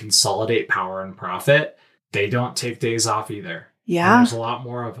wish to consolidate power and profit, they don't take days off either. Yeah. And there's a lot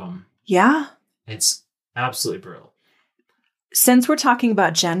more of them. Yeah. It's absolutely brutal. Since we're talking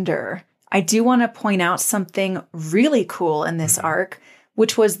about gender, I do want to point out something really cool in this arc,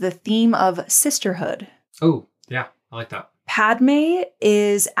 which was the theme of sisterhood. Oh, yeah. I like that. Padme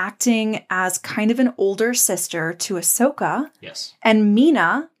is acting as kind of an older sister to Ahsoka. Yes. And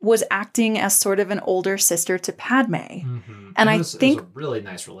Mina was acting as sort of an older sister to Padme. And I think it was a really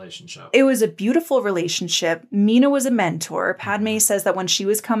nice relationship. It was a beautiful relationship. Mina was a mentor. Padme says that when she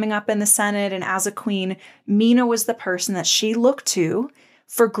was coming up in the Senate and as a queen, Mina was the person that she looked to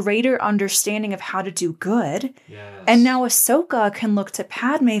for greater understanding of how to do good. Yes. And now Ahsoka can look to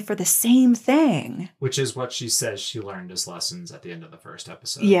Padme for the same thing. Which is what she says she learned as lessons at the end of the first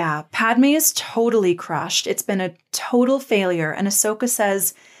episode. Yeah, Padme is totally crushed. It's been a total failure. And Ahsoka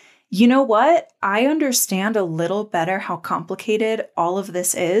says, you know what? I understand a little better how complicated all of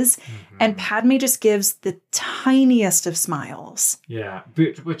this is. And Padme just gives the tiniest of smiles. Yeah,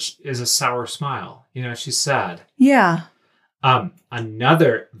 which is a sour smile. She's sad. Yeah.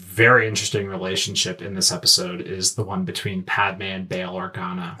 Another very interesting relationship in this episode is the one between Padme and Bail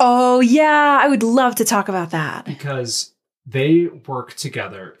Organa. Oh, yeah. I would love to talk about that. Because they work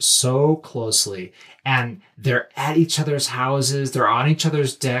together so closely, and they're at each other's houses. They're on each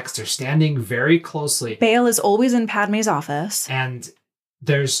other's decks. They're standing very closely. Bail is always in Padme's office. And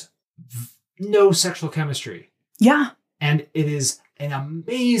there's no sexual chemistry. Yeah. And it is an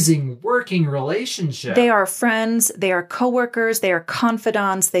amazing working relationship. They are friends, they are coworkers, they are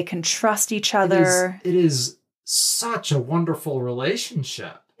confidants, they can trust each other. It is such a wonderful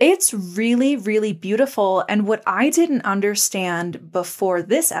relationship. It's really, really beautiful. And what I didn't understand before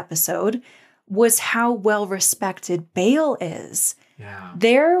this episode was how well respected Bail is. Yeah.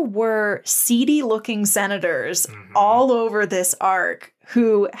 There were seedy looking senators all over this arc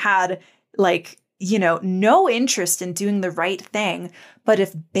who had no interest in doing the right thing. But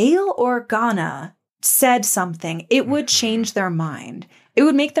if Bail Organa said something, it would change their mind. It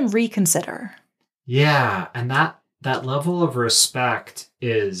would make them reconsider. Yeah. And that level of respect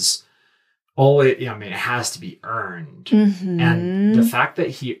is always, it has to be earned. And the fact that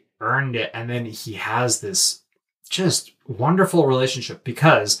he earned it, and then he has this just wonderful relationship,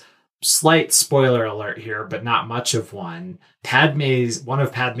 because, slight spoiler alert here, but not much of one, one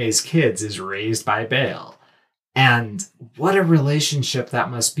of Padme's kids is raised by Bail. And what a relationship that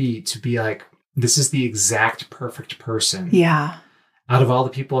must be, to be like, this is the exact perfect person. Yeah. Out of all the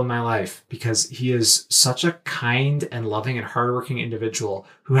people in my life, because he is such a kind and loving and hardworking individual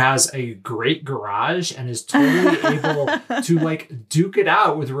who has a great garage and is totally able to duke it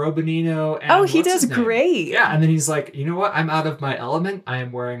out with Robinino. And he does great. Yeah. And then he's like, you know what? I'm out of my element. I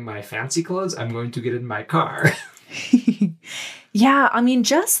am wearing my fancy clothes. I'm going to get in my car. Yeah. I mean,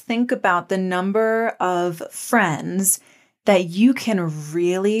 just think about the number of friends that you can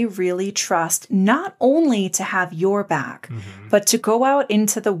really, really trust, not only to have your back, but to go out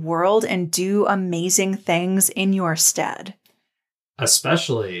into the world and do amazing things in your stead.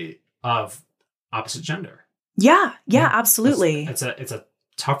 Especially of opposite gender. Yeah, absolutely. It's a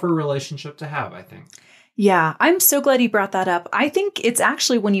tougher relationship to have, I think. Yeah, I'm so glad you brought that up. I think it's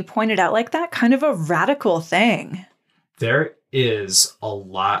actually, when you point it out like that, kind of a radical thing. There is a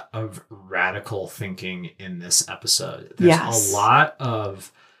lot of radical thinking in this episode. There's a lot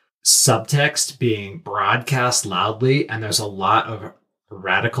of subtext being broadcast loudly, and there's a lot of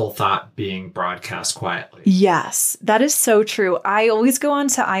radical thought being broadcast quietly. Yes, that is so true. I always go on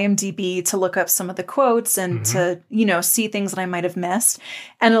to IMDb to look up some of the quotes and to, see things that I might have missed.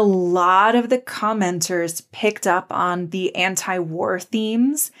 And a lot of the commenters picked up on the anti-war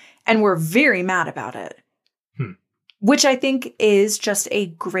themes and were very mad about it. Which I think is just a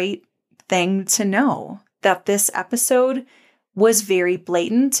great thing to know, that this episode was very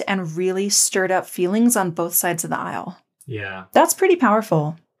blatant and really stirred up feelings on both sides of the aisle. Yeah. That's pretty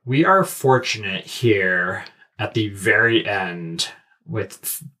powerful. We are fortunate here at the very end,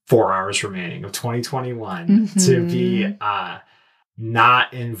 with 4 hours remaining of 2021, to be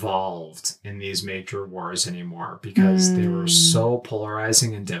not involved in these major wars anymore, because they were so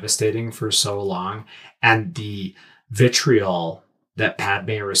polarizing and devastating for so long. And the vitriol that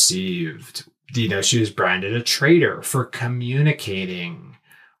Padme received, she was branded a traitor for communicating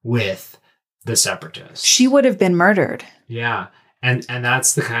with the separatists. She would have been murdered. Yeah. And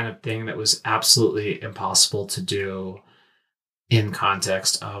that's the kind of thing that was absolutely impossible to do in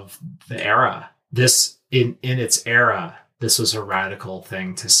context of the era. This, in its era, this was a radical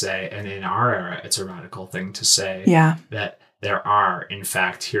thing to say. And in our era, it's a radical thing to say. Yeah. That there are, in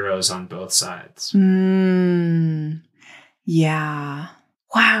fact, heroes on both sides. Yeah.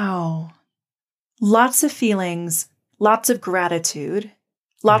 Wow. Lots of feelings, lots of gratitude,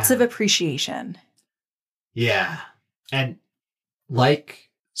 lots of appreciation. Yeah. And like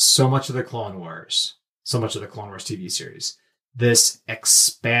so much of the Clone Wars TV series, this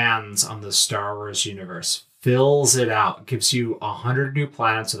expands on the Star Wars universe, fills it out, gives you 100 new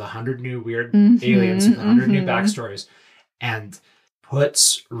planets with 100 new weird aliens with 100 new backstories, and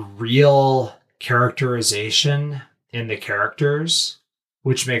puts real characterization in the characters,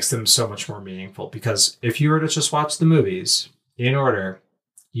 which makes them so much more meaningful. Because if you were to just watch the movies in order,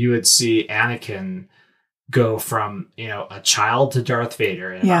 you would see Anakin go from, a child to Darth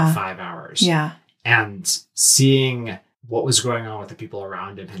Vader in about 5 hours. Yeah. And seeing what was going on with the people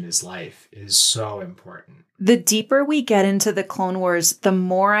around him in his life is so important. The deeper we get into the Clone Wars, the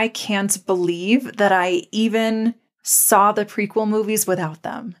more I can't believe that I even saw the prequel movies without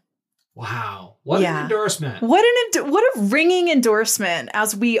them. Wow. What an endorsement. What a ringing endorsement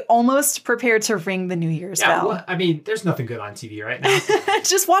as we almost prepare to ring the New Year's bell. Well, I mean, there's nothing good on TV right now.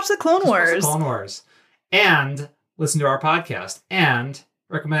 Just watch the Clone Wars. Watch the Clone Wars. And listen to our podcast. And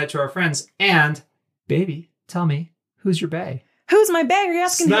recommend it to our friends. And, baby, tell me, who's your bae? Who's my bae? Are you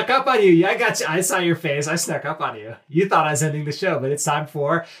asking Snuck up on you. Yeah, I got you. I saw your face. I snuck up on you. You thought I was ending the show, but it's time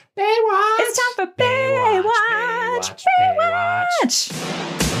for Baywatch. It's time for Baywatch. Baywatch.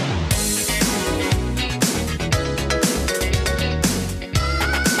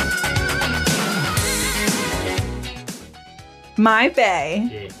 My bae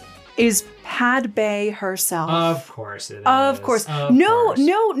Yeah. is Pad Bae herself. Of course it is. Of course. Of No, course.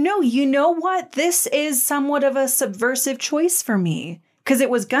 no. You know what? This is somewhat of a subversive choice for me because it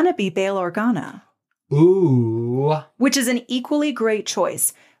was going to be Bail Organa, Ooh. which is an equally great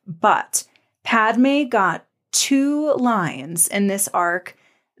choice. But Padme got 2 lines in this arc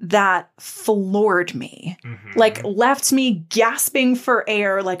that floored me, Mhm. like left me gasping for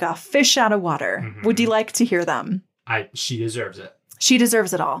air like a fish out of water. Mhm. Would you like to hear them? She deserves it. She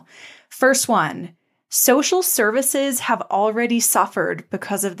deserves it all. First one, social services have already suffered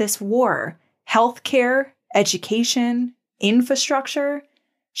because of this war. Healthcare, education, infrastructure.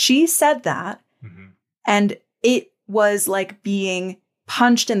 She said that, Mhm. and it was like being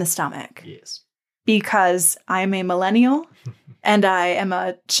punched in the stomach Yes. because I'm a millennial and I am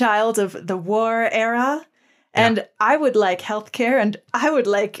a child of the war era. And I would like healthcare and I would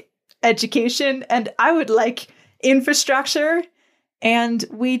like education and I would like infrastructure. And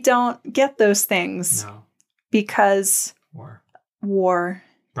we don't get those things No. because war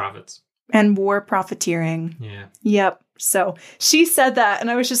Profits. and war profiteering. Yeah. Yep. So she said that, and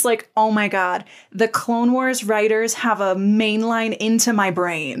I was just like, oh my God, the Clone Wars writers have a main line into my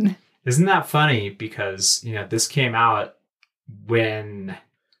brain. Isn't that funny? Because, this came out when,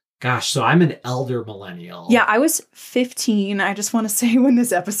 so I'm an elder millennial. Yeah, I was 15. I just want to say when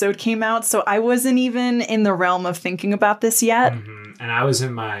this episode came out. So I wasn't even in the realm of thinking about this yet. Mhm. And I was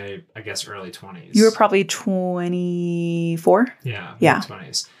in my, I guess, early 20s. You were probably 24. Yeah. Yeah.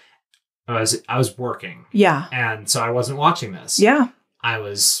 20s. I was working. Yeah. And so I wasn't watching this. Yeah. I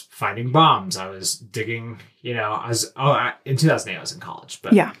was finding bombs. I was digging, in 2008 I was in college.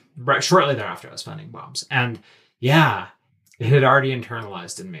 But Yeah. right, shortly thereafter I was finding bombs. And yeah, it had already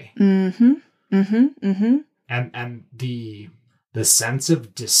internalized in me. Mm-hmm. Mm-hmm. Mm-hmm. And the sense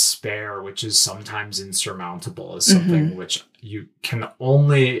of despair, which is sometimes insurmountable, is something which you can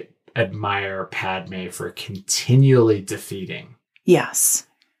only admire Padme for continually defeating. Yes.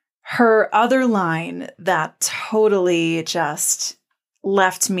 Her other line that totally just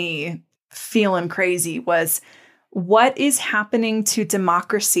left me feeling crazy was, what is happening to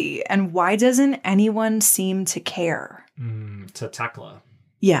democracy and why doesn't anyone seem to care? To Tekla.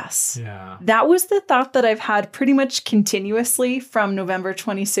 Yes. Yeah. That was the thought that I've had pretty much continuously from November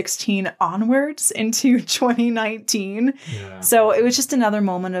 2016 onwards into 2019. Yeah. So it was just another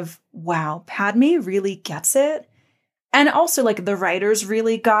moment of, wow, Padme really gets it. And also, like, the writers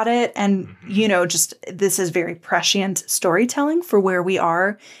really got it. And, just this is very prescient storytelling for where we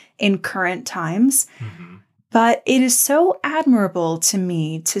are in current times. Mm-hmm. But it is so admirable to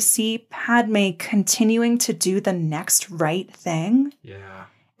me to see Padme continuing to do the next right thing. Yeah.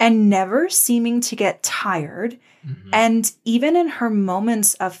 And never seeming to get tired. Mm-hmm. And even in her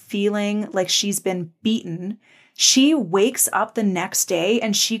moments of feeling like she's been beaten, she wakes up the next day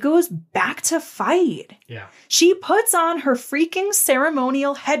and she goes back to fight. Yeah. She puts on her freaking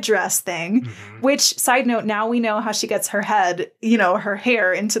ceremonial headdress thing, which, side note, now we know how she gets her head, her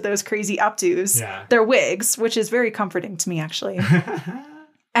hair into those crazy updos. Yeah. They're wigs, which is very comforting to me, actually.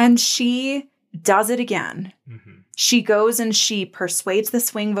 And she does it again. Mm-hmm. She goes and she persuades the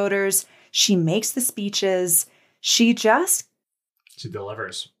swing voters. She makes the speeches. She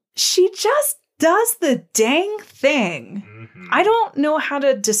delivers. She just does the dang thing. Mm-hmm. I don't know how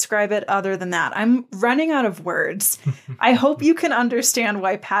to describe it other than that. I'm running out of words. I hope you can understand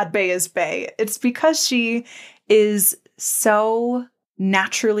why Padme is Bae. It's because she is so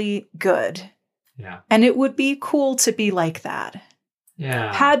naturally good. Yeah. And it would be cool to be like that.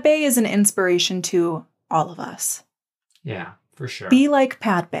 Yeah. Padme is an inspiration to all of us. Yeah, for sure. Be like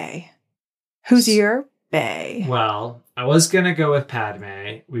Padme. Who's your Bae? Well, I was going to go with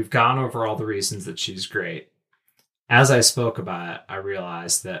Padme. We've gone over all the reasons that she's great. As I spoke about it, I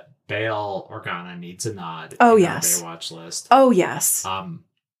realized that Bail Organa needs a nod Oh, in yes. our Baywatch list. Oh, yes.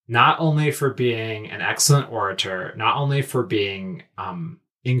 Not only for being an excellent orator, not only for being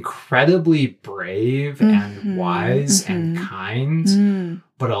incredibly brave and wise and kind,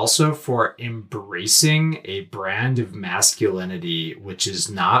 but also for embracing a brand of masculinity which is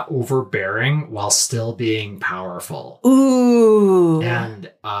not overbearing while still being powerful. Ooh.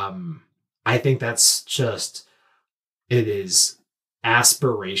 And I think that's just, it is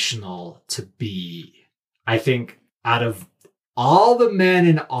aspirational to be. I think out of all the men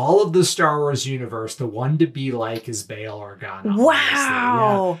in all of the Star Wars universe, the one to be like is Bail Organa.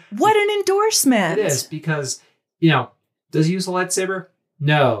 Wow. Yeah. What an endorsement. It is because, does he use a lightsaber?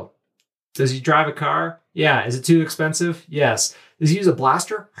 No. Does he drive a car? Yeah. Is it too expensive? Yes. Does he use a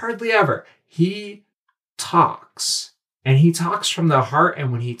blaster? Hardly ever. He talks And he talks from the heart.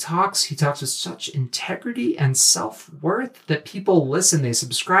 And when he talks with such integrity and self-worth that people listen. They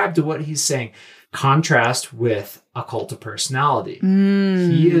subscribe to what he's saying. Contrast with a cult of personality.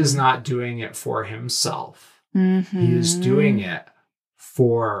 He is not doing it for himself. He is doing it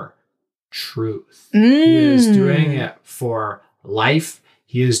for truth. He is doing it for life.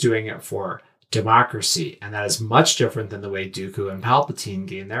 He is doing it for democracy. And that is much different than the way Dooku and Palpatine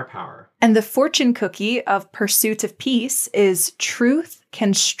gained their power. And the fortune cookie of Pursuit of Peace is truth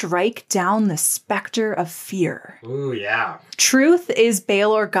can strike down the specter of fear. Ooh, yeah. Truth is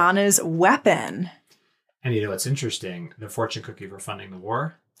Bail Organa's weapon. And you know what's interesting? The fortune cookie for funding the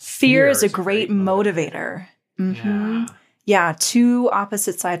war? Fear is a great motivator. Yeah. Yeah, two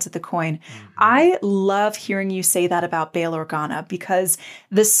opposite sides of the coin. I love hearing you say that about Bail Organa because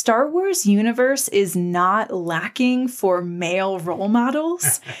the Star Wars universe is not lacking for male role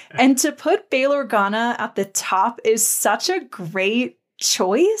models. And to put Bail Organa at the top is such a great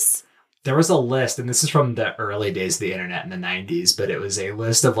choice. There was a list, and this is from the early days of the internet in the 90s, but it was a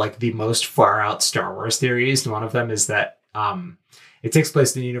list of like the most far out Star Wars theories. And one of them is that it takes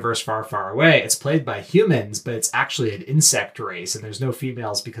place in a universe far, far away. It's played by humans, but it's actually an insect race, and there's no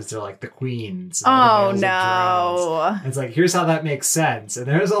females because they're like the queens. Oh, no. It's like, here's how that makes sense. And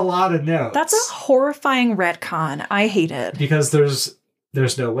there's a lot of notes. That's a horrifying retcon. I hate it. Because there's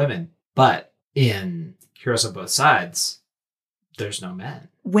no women. But in Heroes of Both Sides, there's no men.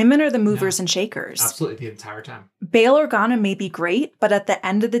 Women are the movers and shakers. Absolutely, the entire time. Bail Organa may be great, but at the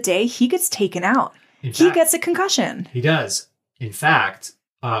end of the day, he gets taken out. He gets a concussion. He does. In fact,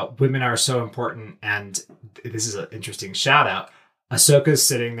 women are so important, and this is an interesting shout out. Ahsoka's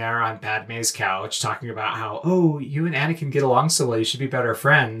sitting there on Padme's couch talking about how, oh, you and Anakin get along so well, you should be better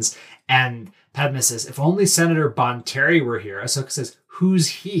friends. And Padme says, if only Senator Bonteri were here. Ahsoka says, who's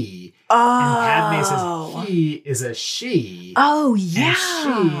he? Oh. And Padme says, he is a she. Oh, yeah.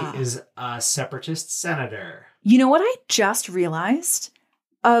 And she is a separatist senator. You know what I just realized?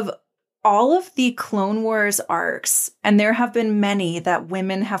 Of all of the Clone Wars arcs, and there have been many that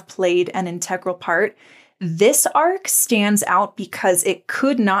women have played an integral part, this arc stands out because it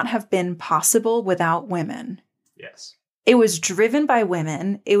could not have been possible without women. Yes. It was driven by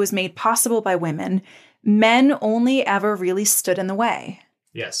women. It was made possible by women. Men only ever really stood in the way.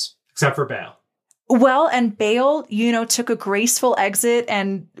 Yes, except for Bail. Well, and Bail, took a graceful exit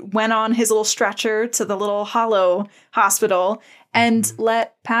and went on his little stretcher to the little hollow hospital and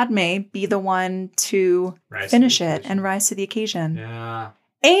let Padme be the one to finish it and rise to the occasion. Yeah.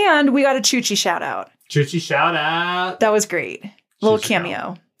 And we got a Chuchi shout out. Chuchi shout out. That was great. Little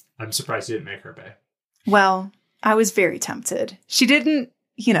cameo. I'm surprised you didn't make her Bae. Well, I was very tempted. She didn't,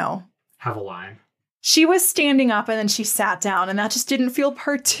 have a line. She was standing up and then she sat down, and that just didn't feel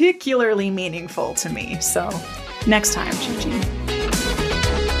particularly meaningful to me. So next time, Chuchi.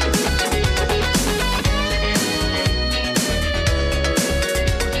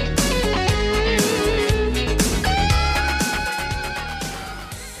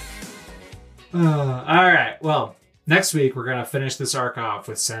 All right. Well, next week we're going to finish this arc off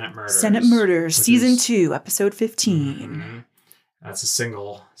with Senate Murders. Senate Murders, Season 2, Episode 15. That's a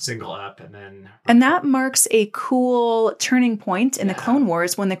single up, and then... And that marks a cool turning point in the Clone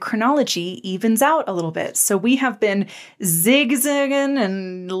Wars when the chronology evens out a little bit. So we have been zigzagging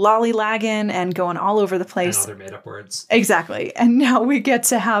and lollylagging and going all over the place. And other made-up words. Exactly. And now we get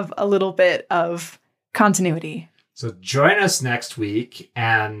to have a little bit of continuity. So join us next week,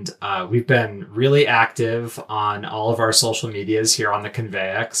 and we've been really active on all of our social medias here on the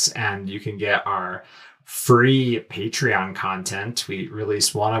Convex, and you can get our free Patreon content. We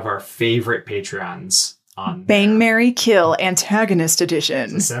released one of our favorite Patreons on Bang, Marry, Kill Antagonist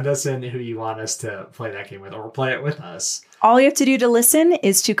Edition. So send us in who you want us to play that game with, or play it with us. All you have to do to listen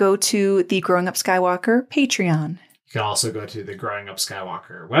is to go to the Growing Up Skywalker Patreon. You can also go to the Growing Up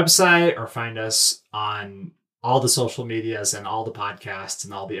Skywalker website, or find us on all the social medias and all the podcasts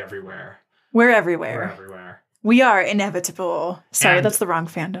and all the everywhere. We're everywhere. We're everywhere. We are inevitable. Sorry, that's the wrong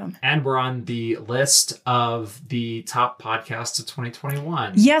fandom. And we're on the list of the top podcasts of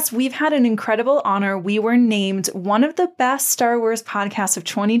 2021. Yes, we've had an incredible honor. We were named one of the best Star Wars podcasts of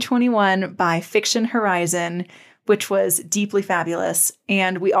 2021 by Fiction Horizon, which was deeply fabulous.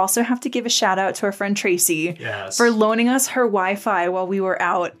 And we also have to give a shout out to our friend Tracy for loaning us her Wi-Fi while we were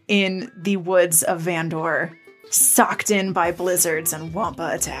out in the woods of Vandor, socked in by blizzards and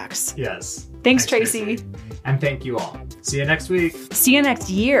Wampa attacks. Yes. Thanks, Tracy. And thank you all. See you next week. See you next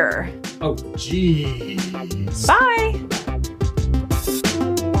year. Oh, geez. Bye.